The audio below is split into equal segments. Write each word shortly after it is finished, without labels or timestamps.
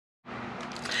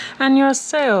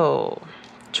안녕하세요.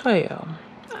 저예요.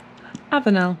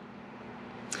 Avenel.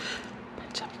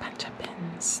 Pancha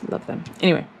pins. Love them.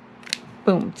 Anyway,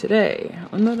 boom. Today,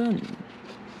 오늘은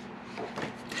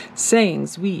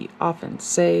sayings we often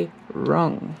say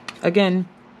wrong. Again,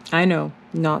 I know,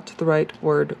 not the right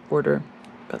word order,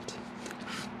 but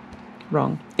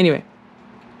wrong. Anyway,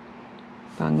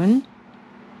 방은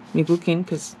미국인,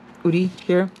 because 우리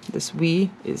here, this we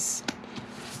is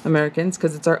Americans,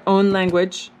 because it's our own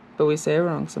language, but we say it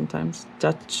wrong sometimes.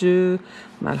 자주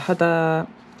말하다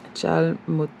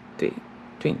잘못된.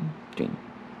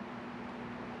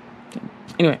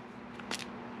 Anyway,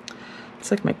 it's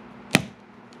like my...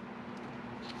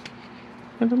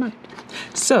 Never mind.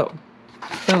 So,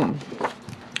 boom.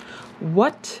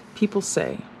 What people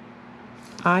say.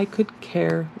 I could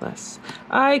care less.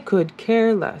 I could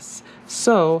care less.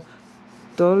 So,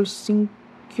 덜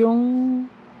신경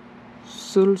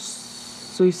쓸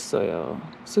수 있어요.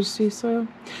 쓸 수 있어요?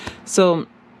 So,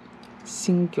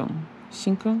 신경.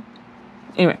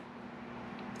 Anyway,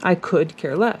 I could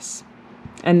care less.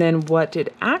 And then what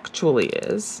it actually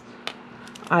is,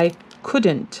 I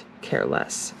couldn't care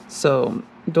less. So,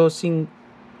 더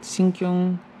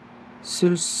신경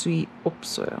쓸 수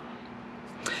없어요.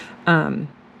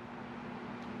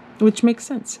 Which makes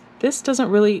sense. This doesn't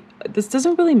really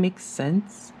make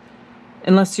sense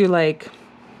unless you're like,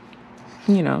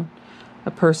 you know,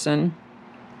 a person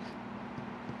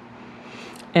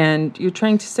and you're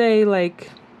trying to say, like,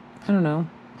 I don't know,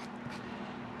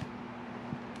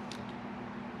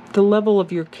 the level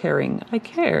of your caring. I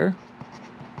care.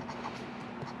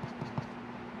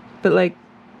 But like,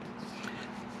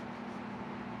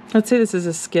 let's say this is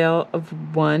a scale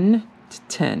of 1 to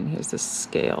 10. Here's the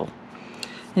scale.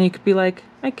 And you could be like,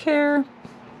 I care,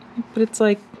 but it's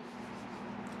like,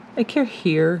 I care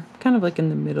here, kind of like in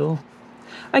the middle.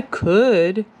 I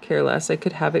could care less. I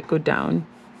could have it go down.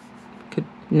 Could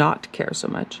not care so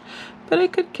much. But I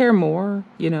could care more,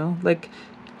 you know? Like,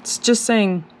 it's just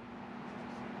saying,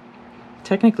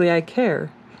 technically I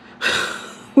care.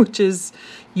 Which is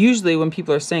usually when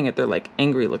people are saying it, they're like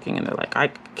angry looking and they're like, I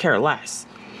care less.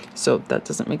 So that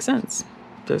doesn't make sense.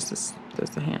 There's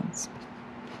the hands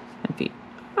and feet.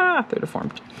 They're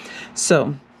deformed.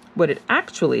 So what it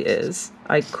actually is,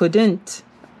 I could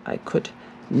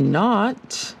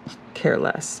not care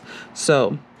less.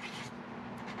 So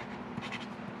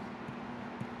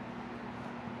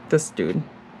this dude,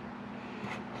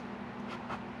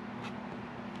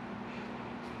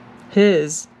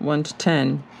 his 1 to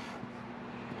 10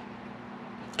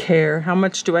 care. How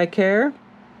much do I care?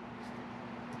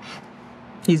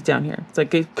 He's down here. It's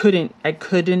like I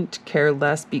couldn't care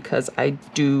less because I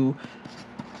do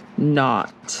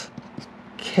not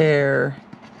care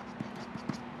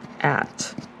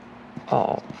at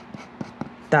all.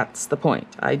 That's the point.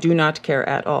 I do not care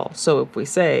at all. So if we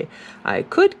say I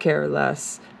could care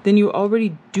less, then you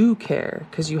already do care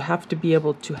because you have to be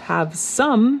able to have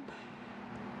some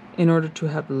in order to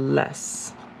have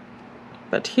less.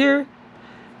 But here,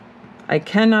 I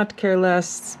cannot care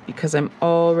less because I'm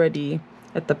already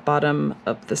at the bottom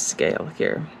of the scale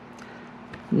here.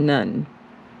 None.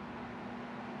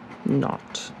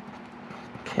 Not.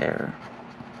 Care.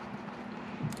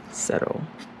 0.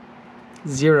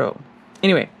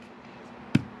 Anyway.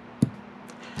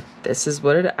 This is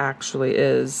what it actually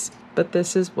is, but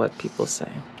this is what people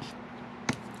say.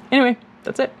 Anyway,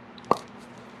 that's it.